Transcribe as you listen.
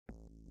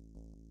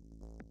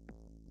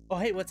Oh,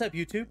 hey, what's up,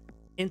 YouTube?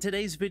 In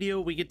today's video,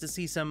 we get to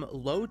see some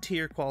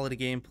low-tier quality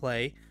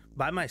gameplay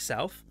by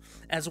myself,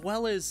 as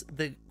well as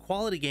the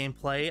quality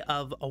gameplay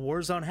of a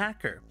Warzone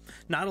hacker.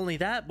 Not only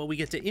that, but we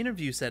get to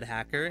interview said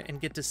hacker and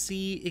get to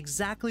see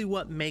exactly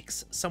what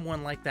makes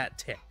someone like that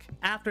tick.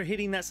 After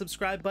hitting that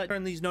subscribe button,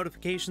 turn these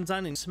notifications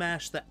on and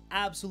smash the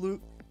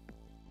absolute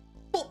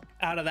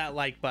out of that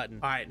like button.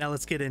 All right, now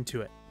let's get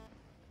into it.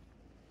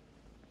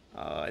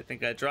 Oh, I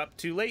think I dropped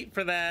too late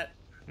for that.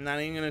 I'm not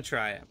even gonna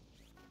try it.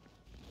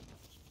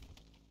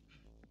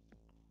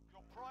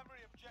 Your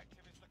primary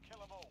objective is to kill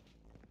them all.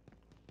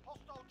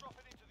 Hostile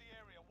dropping into the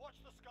area. Watch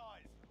the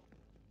skies.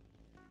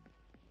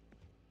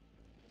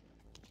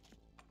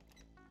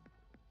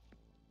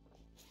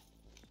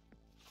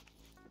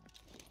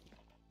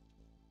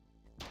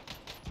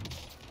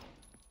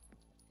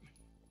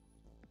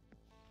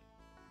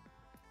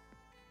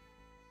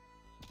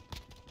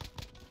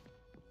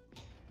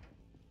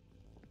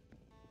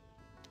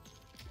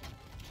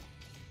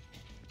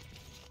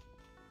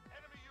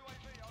 Enemy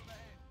UAV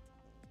overhead.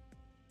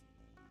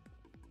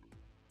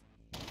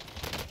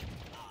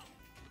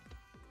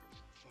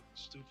 Fucking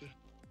stupid.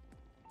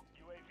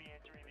 UAV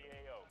entering the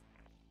AO.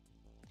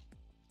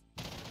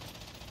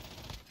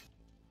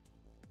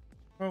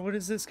 Bro, what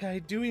is this guy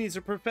doing? He's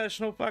a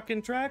professional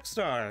fucking track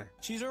star.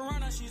 She's a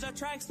runner, she's a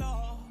track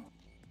star.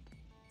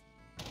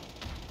 Be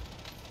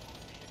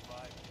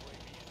advised, UAV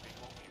is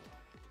visual view.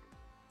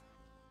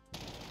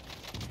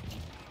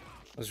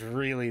 It was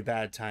really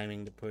bad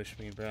timing to push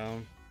me,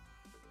 bro.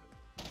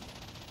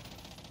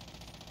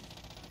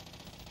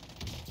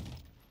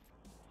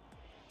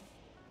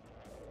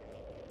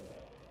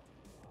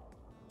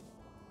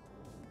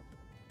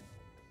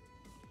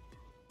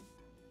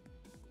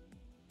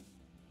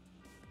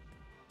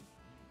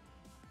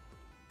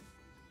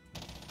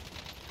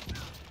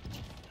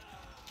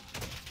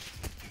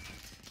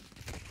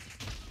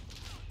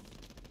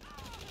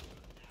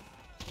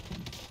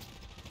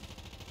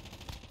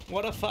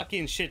 What a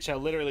fucking shit show.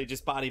 Literally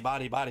just body. You're up,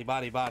 soldier.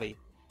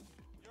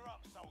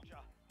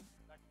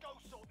 Now go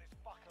sort this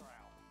fucker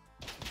out.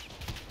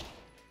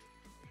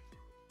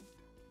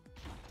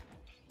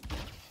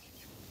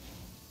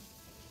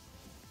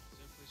 Is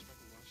there a place where I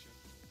can wash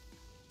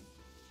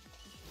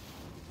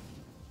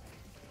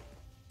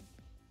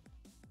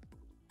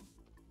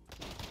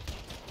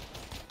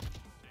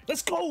it?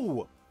 Let's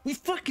go! We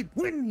fucking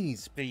win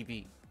these,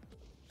 baby.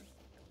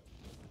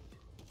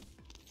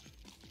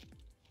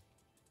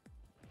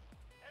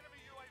 Enemy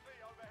UAV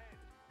overhead.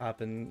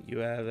 Popping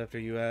UAV after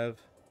UAV.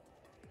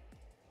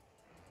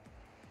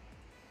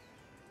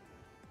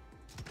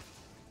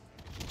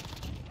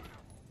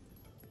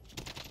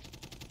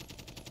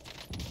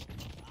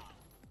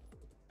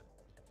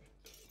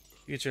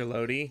 Get your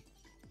loadie.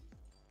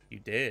 You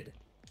did.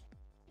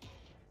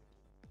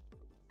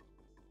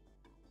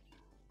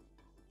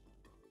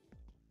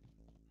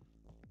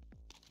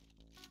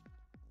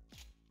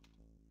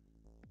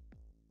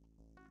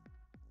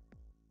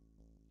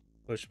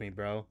 Push me,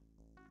 bro.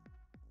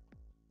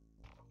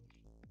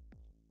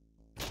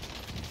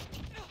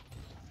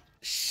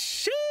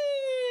 Sheesh.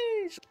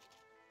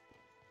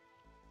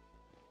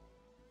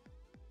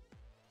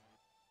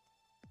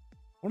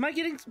 What am I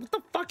getting? What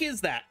the fuck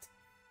is that?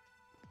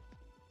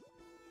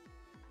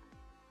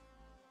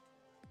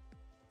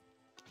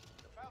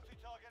 The bounty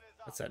target is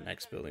up. That's that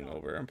next building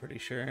over, I'm pretty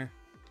sure.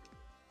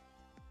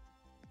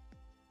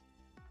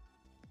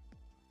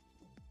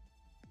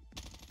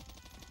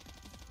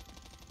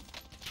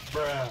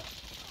 Bruh.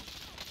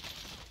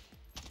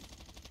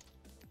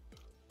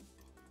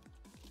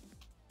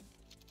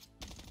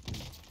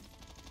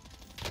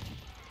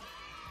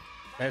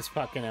 This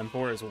fucking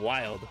M4 is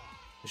wild.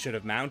 I should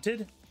have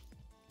mounted.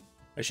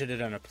 I should have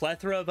done a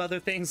plethora of other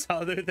things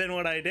other than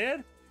what I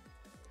did.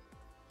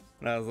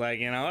 And I was like,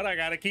 you know what? I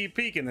gotta keep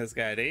peeking this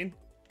guy, dude.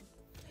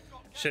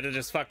 Should have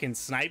just fucking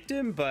sniped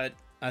him, but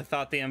I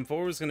thought the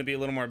M4 was gonna be a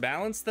little more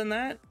balanced than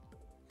that.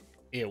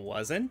 It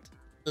wasn't.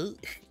 Ooh.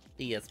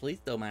 Yes, please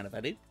don't mind if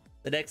I do.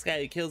 The next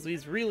guy who kills me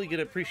is really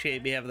gonna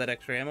appreciate me having that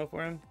extra ammo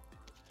for him.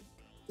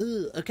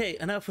 Ooh, okay,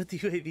 enough with the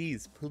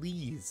UAVs,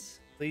 please.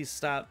 Please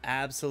stop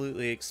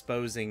absolutely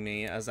exposing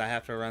me as I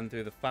have to run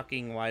through the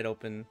fucking wide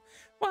open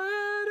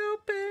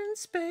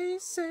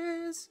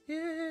spaces,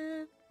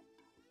 yeah.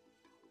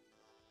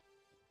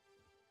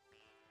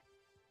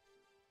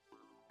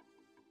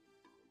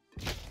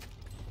 We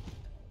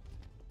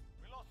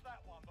lost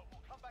that one, but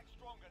we'll come back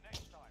stronger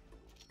next time.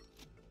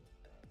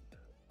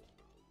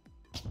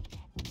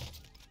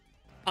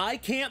 I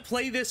can't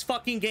play this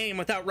fucking game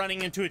without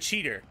running into a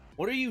cheater.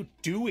 What are you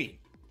doing?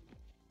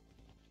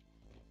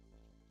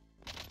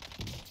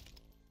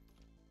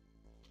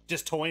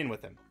 Just toying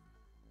with him.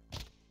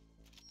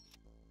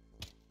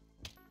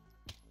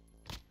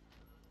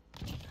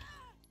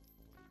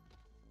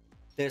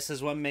 This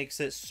is what makes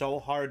it so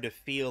hard to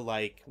feel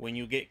like when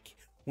you get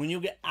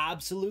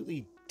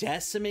absolutely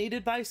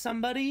decimated by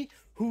somebody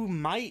who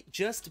might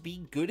just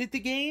be good at the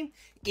game.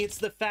 It's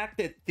the fact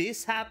that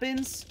this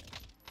happens.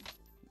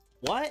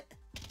 What?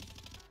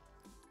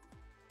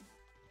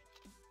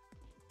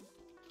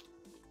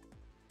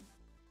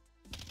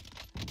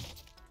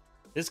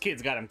 This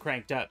kid's got him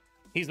cranked up.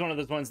 He's one of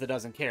those ones that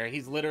doesn't care.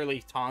 He's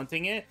literally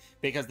taunting it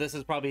because this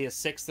is probably his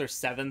 6th or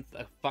 7th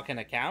fucking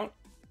account.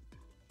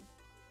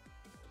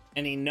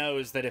 And he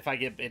knows that if I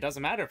get... It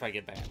doesn't matter if I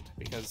get banned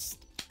because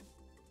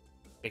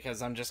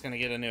I'm just going to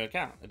get a new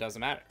account. It doesn't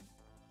matter.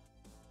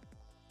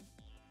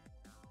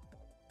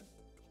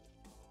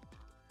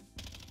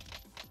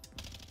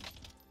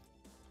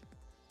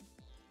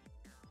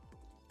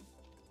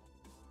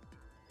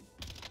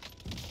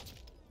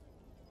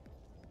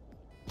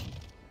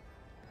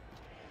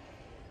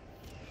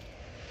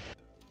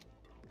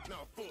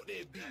 Now fuck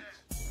that bitch.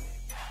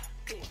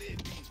 Fuck that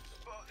bitch.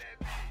 Fuck that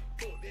bitch.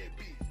 Fuck that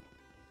bitch.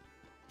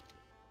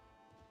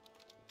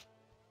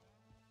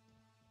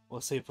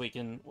 We'll see if we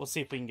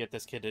can get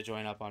this kid to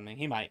join up on me.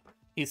 He might.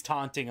 He's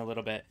taunting a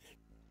little bit.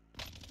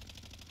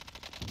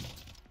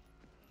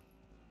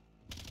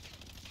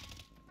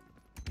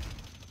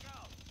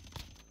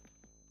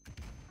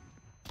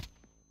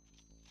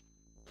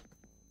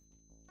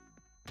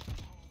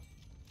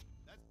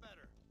 That's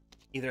better.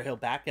 Either he'll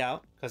back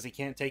out because he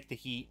can't take the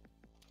heat.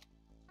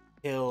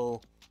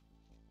 He'll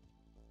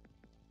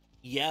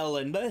yell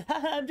and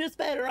I'm just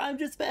better, I'm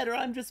just better,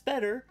 I'm just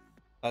better.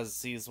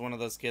 Because he's one of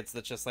those kids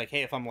that's just like,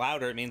 hey, if I'm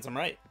louder, it means I'm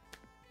right.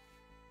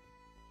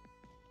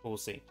 We'll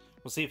see.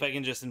 We'll see if I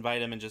can just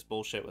invite him and just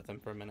bullshit with him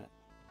for a minute.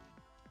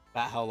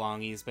 About how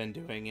long he's been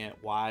doing it,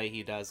 why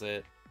he does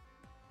it.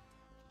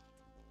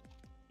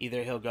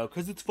 Either he'll go,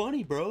 because it's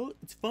funny, bro.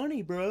 It's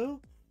funny, bro.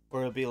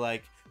 Or he'll be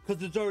like,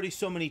 because there's already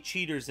so many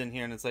cheaters in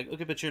here. And it's like,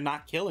 okay, but you're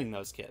not killing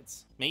those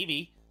kids.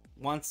 Maybe.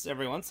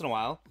 Every once in a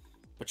while,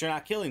 but you're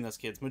not killing those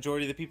kids.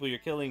 Majority of the people you're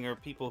killing are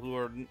people who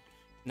are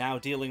now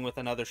dealing with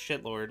another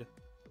shitlord.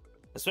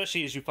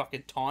 Especially as you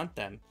fucking taunt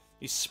them.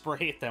 You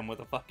spray at them with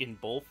a fucking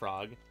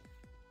bullfrog.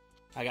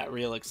 I got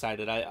real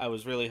excited. I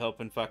was really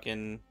hoping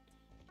fucking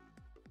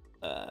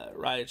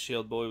Riot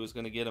Shield Boy was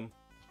gonna get him.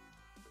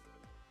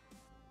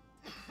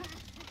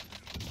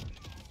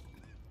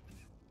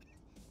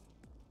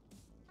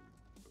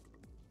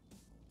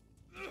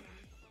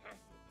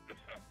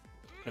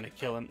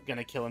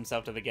 Gonna kill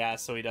himself to the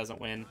gas so he doesn't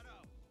win.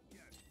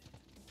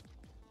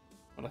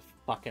 What a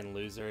fucking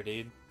loser,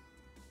 dude.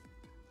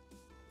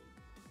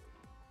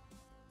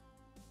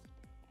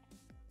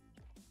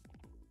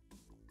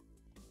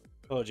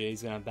 Oh, Jay,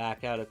 he's gonna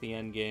back out at the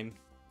end game.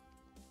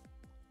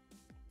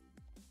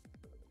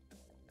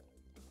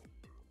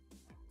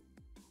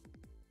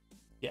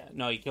 Yeah,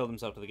 no, he killed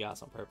himself to the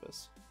gas on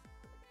purpose.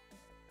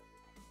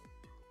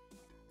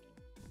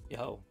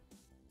 Yo.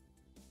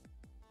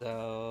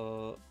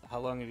 So, how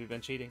long have you been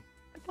cheating?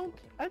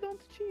 I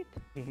don't cheat.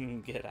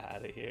 Get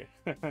out of here.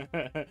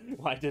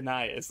 Why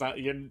deny it? It's not.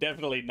 You're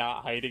definitely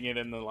not hiding it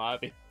in the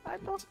lobby. I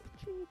don't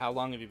cheat. How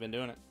long have you been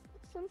doing it?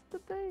 Since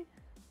today.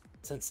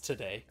 Since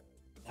today.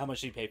 How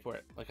much do you pay for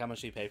it? Like, how much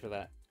do you pay for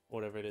that?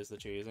 Whatever it is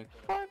that you're using.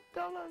 $5.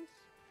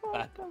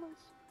 $5.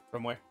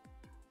 From where?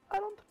 I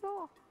don't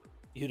know.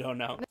 You don't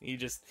know. You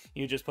just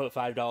put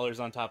 $5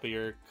 on top of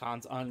your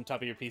on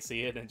top of your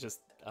PC and it just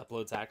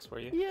uploads hacks for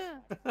you. Yeah.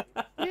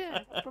 Yeah.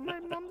 From my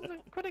mom's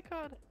credit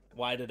card.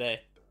 Why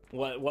today?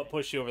 What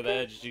pushed you over the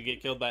edge? Did you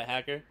get killed by a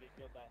hacker?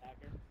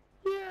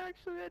 Yeah,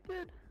 actually I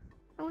did.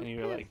 I was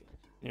And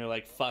you're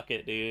like, fuck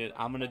it, dude.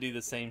 I'm gonna do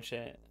the same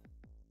shit.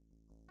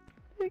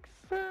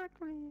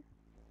 Exactly.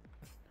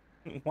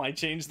 Why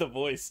change the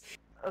voice?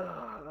 I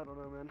don't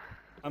know, man.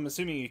 I'm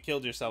assuming you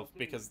killed yourself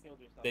because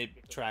they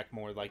track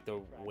more like the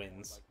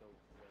wins.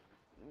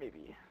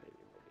 Maybe.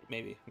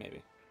 Maybe.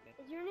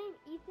 Is your name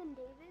Ethan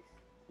Davis?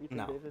 Ethan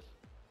No. Davis?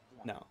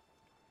 No.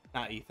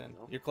 Not Ethan.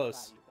 No? You're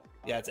close.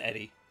 Yeah, it's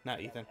Eddie, not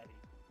Ethan.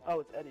 Oh,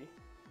 it's Eddie.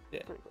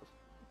 Yeah. Pretty close.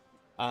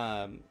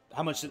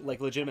 How much,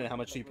 like, legitimate, how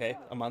much do you pay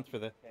a month for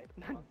the...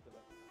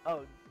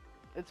 Oh,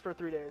 it's for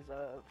 3 days,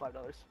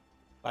 $5.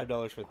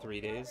 $5 for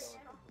 3 days?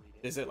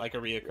 Is it like a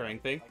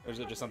reoccurring thing? Or is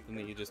it just something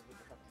that you just...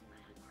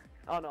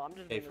 Oh no, I'm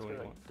just Pay doing for this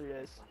what for you like 3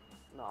 days.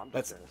 No, I'm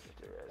That's- just doing this for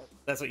 3 days.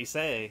 That's what you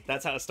say.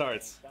 That's how it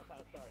starts.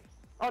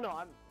 Oh no,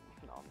 I'm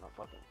not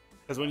fucking.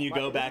 Because when you My-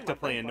 go this back is to my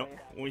playing... friend's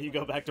When you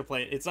go back to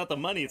playing... It's not the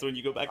money, it's when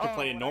you go back to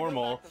playing when I go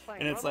normal. back to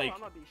playing And it's normal, like...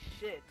 I'm gonna be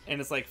shit.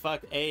 And it's like,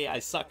 fuck, A, I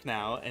suck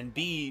now, and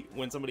B,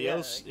 when somebody Yeah,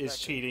 else is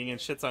exactly. cheating and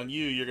shits on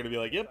you, you're gonna be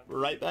like, yep,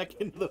 right back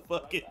into the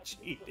fucking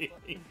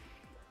cheating.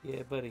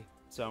 Yeah, buddy.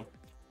 So,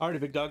 alrighty,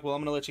 big dog. Well,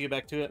 I'm gonna let you get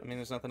back to it. I mean,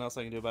 there's nothing else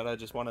I can do about it. I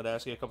just wanted to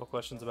ask you a couple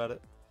questions about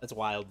it. It's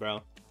wild,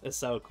 bro. It's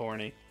so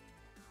corny.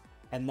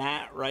 And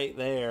that right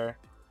there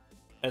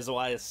is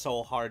why it's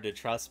so hard to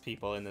trust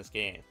people in this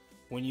game.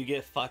 When you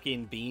get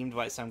fucking beamed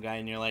by some guy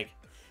and you're like,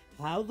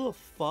 how the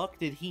fuck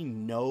did he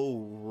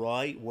know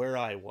right where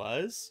I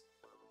was?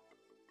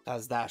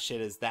 Because that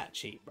shit is that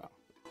cheap, bro.